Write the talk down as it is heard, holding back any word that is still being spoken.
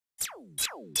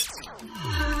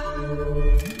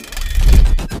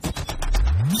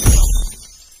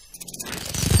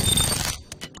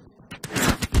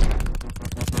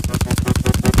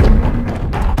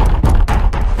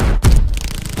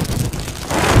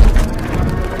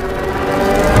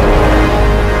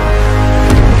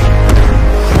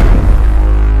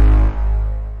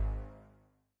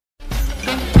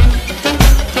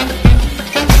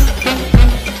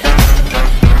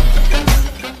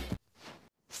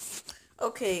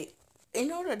Okay, you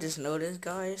know what I just noticed,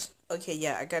 guys? Okay,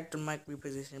 yeah, I got the mic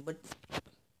repositioned, but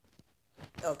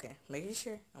okay, making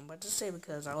sure. I'm about to say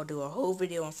because I'll do a whole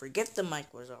video and forget the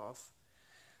mic was off.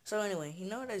 So anyway, you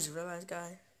know what I just realized,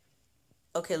 guys?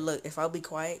 Okay, look, if I'll be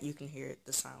quiet, you can hear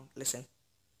the sound. Listen.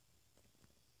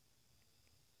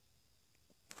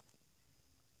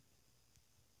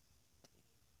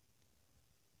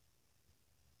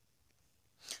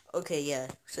 Okay, yeah,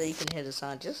 so you can hear the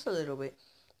sound just a little bit.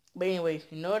 But anyway,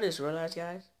 you know what I just realized,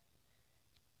 guys?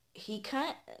 He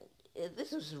can't.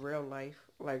 This is real life,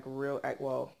 like real.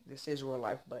 Well, this is real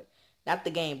life, but not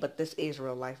the game. But this is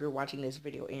real life. You're watching this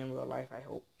video in real life. I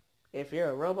hope. If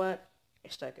you're a robot,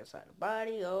 you're stuck inside a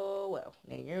body. Oh well,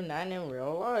 then you're not in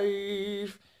real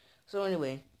life. So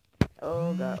anyway,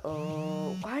 oh god,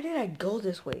 oh, why did I go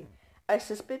this way? I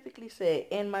specifically said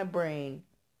in my brain,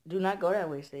 do not go that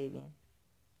way, Savien.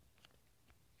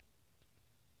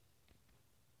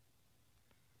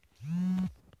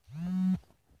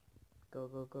 Go,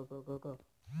 go, go, go, go, go.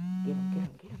 Get him, get him,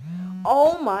 get him.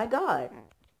 Oh my god.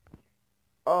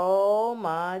 Oh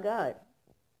my god.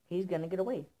 He's gonna get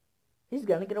away. He's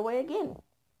gonna get away again.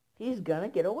 He's gonna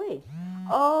get away.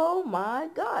 Oh my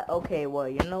god. Okay, well,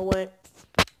 you know what?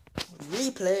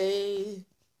 Replay.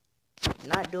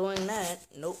 Not doing that.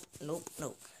 Nope, nope,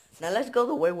 nope. Now let's go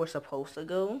the way we're supposed to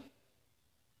go.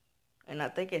 And I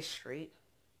think it's straight.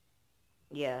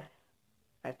 Yeah.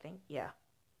 I think, yeah.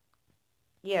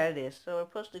 Yeah, it is. So we're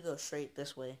supposed to go straight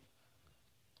this way.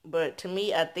 But to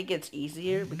me, I think it's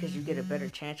easier because you get a better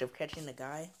chance of catching the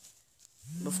guy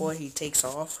before he takes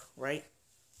off, right?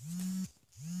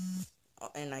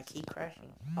 And I keep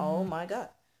crashing. Oh my god.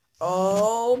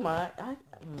 Oh my.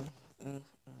 Mm.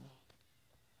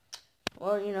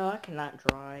 Well, you know, I cannot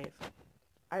drive.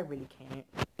 I really can't.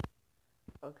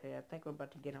 Okay, I think we're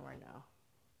about to get him right now.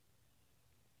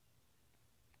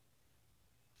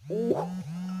 Ooh.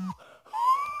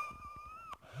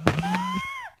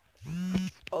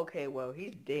 Okay, well,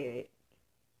 he's dead.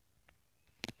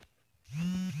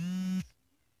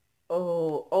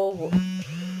 Oh, oh,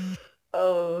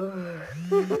 oh.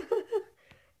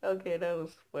 Okay, that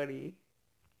was funny.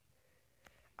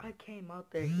 I came out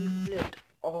there, he flipped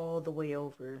all the way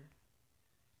over.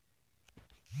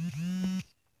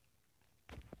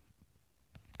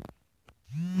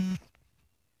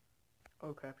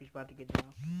 Oh crap, he's about to get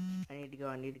down. I need to go,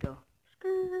 I need to go.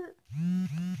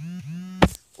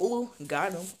 Ooh,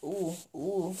 got him. Ooh,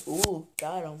 ooh, ooh,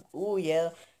 got him. Ooh, yeah.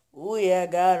 Ooh, yeah,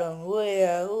 got him. Ooh,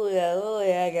 yeah, ooh, yeah, ooh,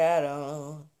 yeah, got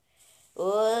him.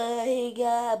 Oh, he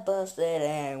got busted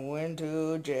and went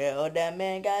to jail. That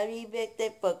man got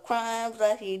evicted for crimes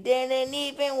that he didn't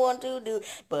even want to do.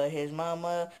 But his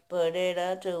mama put it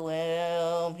up to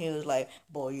him. He was like,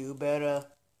 boy, you better,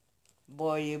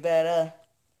 boy, you better,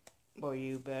 boy,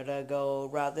 you better go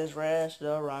rob this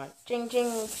restaurant. Ching,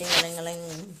 ching,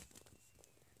 ching-a-ling-a-ling.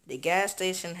 The gas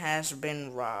station has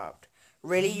been robbed.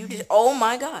 Really? You just, oh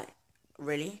my god.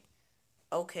 Really?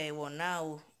 Okay, well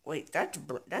now, wait,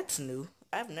 that's new.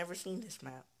 I've never seen this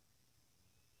map.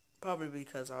 Probably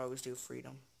because I always do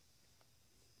freedom.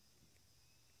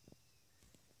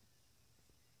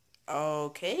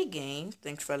 Okay, game.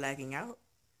 Thanks for lagging out.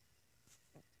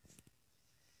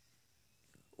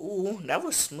 Ooh, that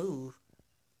was smooth.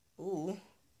 Ooh.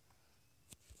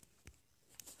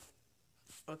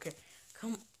 Okay,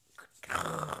 come.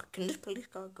 Can this police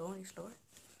car go any slower?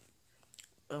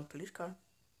 Police car.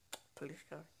 Police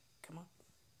car. Come on.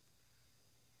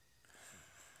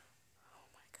 Oh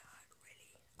my god,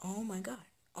 really? Oh my god.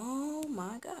 Oh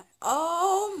my god.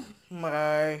 Oh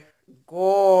my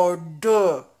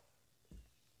god.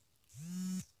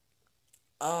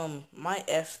 My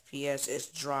FPS is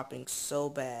dropping so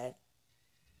bad.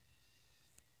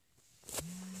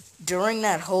 During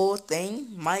that whole thing,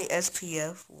 my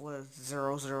SPF was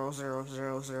 0, 0, 0,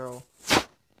 0, 0.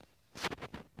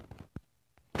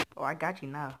 Oh, I got you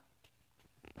now.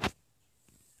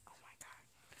 Oh my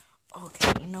god.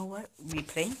 Okay, you know what?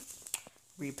 Replay.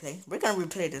 Replay. We're gonna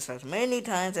replay this as many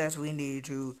times as we need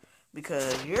to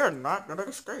because you're not gonna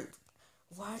escape.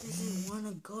 Why does it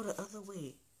wanna go the other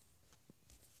way?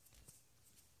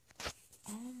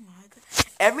 Oh my god.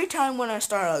 Every time when I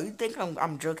start out, you think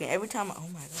I'm joking. Every time, oh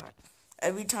my god.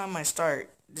 Every time I start,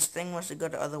 this thing wants to go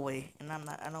the other way, and I'm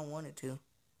not. I don't want it to.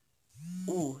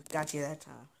 Ooh, got you that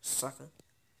time, sucker.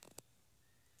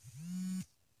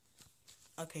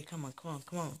 Okay, come on, come on,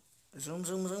 come on. Zoom,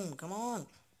 zoom, zoom. Come on.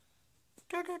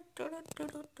 Skirt.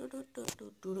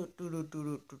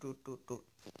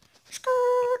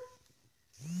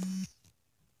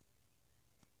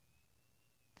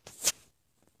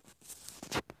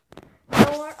 You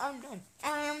know what? I'm done.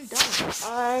 I am done.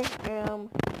 I am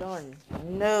done.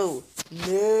 No.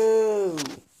 No.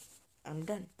 I'm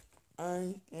done.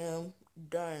 I am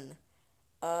done.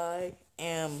 I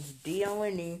am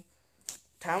D-O-N-E.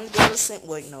 Time to go to sleep.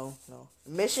 Wait, no.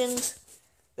 Missions.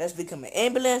 Let's become an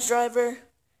ambulance driver.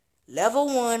 Level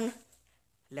 1.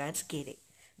 Let's get it.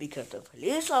 Because the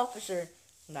police officer,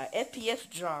 my FPS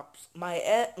drops. My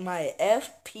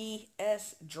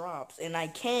FPS drops. And I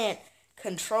can't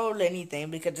control anything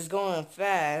because it's going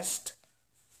fast.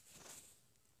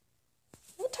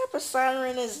 What type of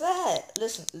siren is that?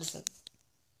 Listen, listen.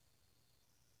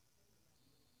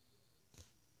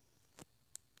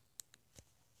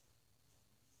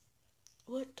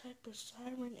 What type of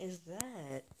siren is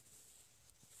that?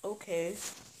 Okay.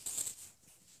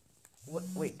 What?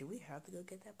 Wait, do we have to go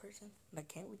get that person? Like,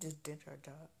 can't we just ditch our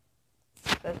job?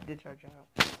 Let's ditch our job.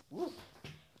 Woo.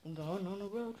 I'm going on a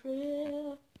road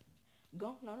trip.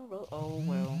 Going on a road. Oh,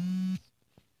 well.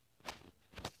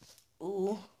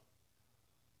 Ooh.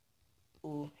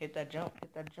 Ooh, hit that jump.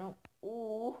 Hit that jump.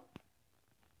 Ooh.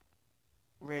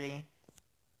 Really?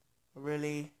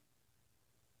 Really?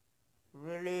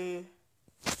 Really?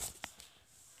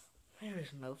 There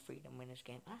is no freedom in this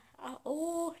game.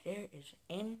 Oh, there is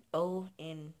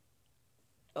N-O-N-O.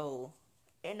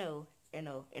 N-O,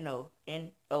 N-O, N-O,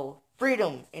 N-O.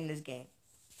 Freedom in this game.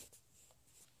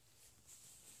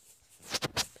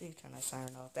 Please turn that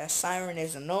siren off. That siren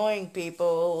is annoying,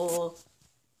 people.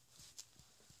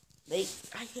 I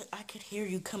could hear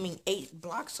you coming 8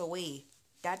 blocks away.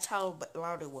 That's how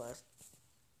loud it was.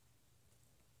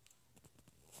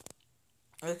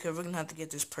 Okay, we're gonna have to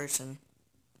get this person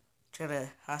to the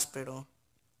hospital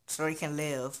so he can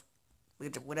live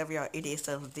with whatever y'all idiot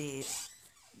stuff did.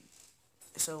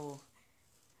 So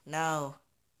now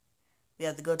we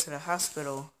have to go to the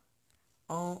hospital.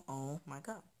 Oh my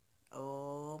god.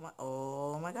 Oh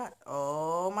my god.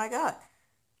 Oh my god.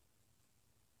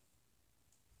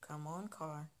 Come on,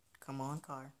 car. Come on,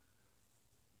 car.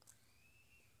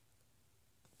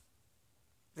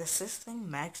 Does this thing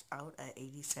max out at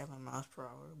 87 miles per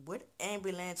hour? What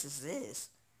ambulance is this?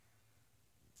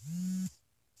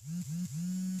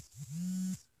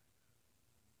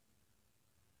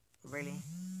 Really?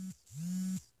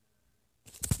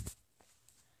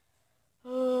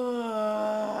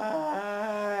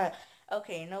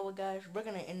 Okay, you know what, guys? We're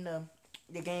gonna end the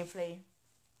gameplay.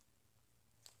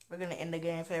 We're gonna end the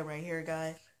gameplay right here,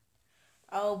 guys.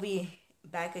 I'll be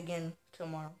back again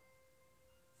tomorrow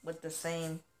with the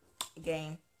same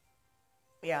game.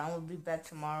 Yeah, I'm gonna be back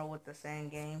tomorrow with the same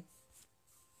game.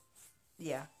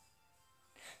 Yeah.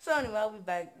 So anyway, I'll be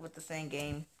back with the same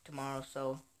game tomorrow.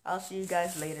 So I'll see you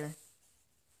guys later.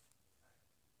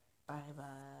 Bye bye.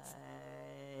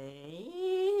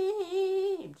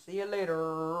 See you later.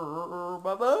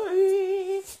 Bye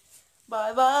bye.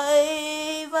 Bye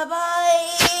bye. Bye bye.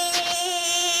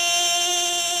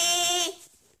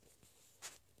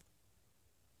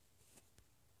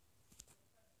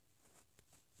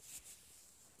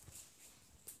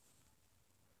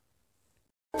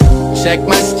 Check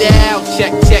my style,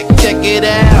 check it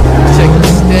out. Check my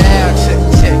style.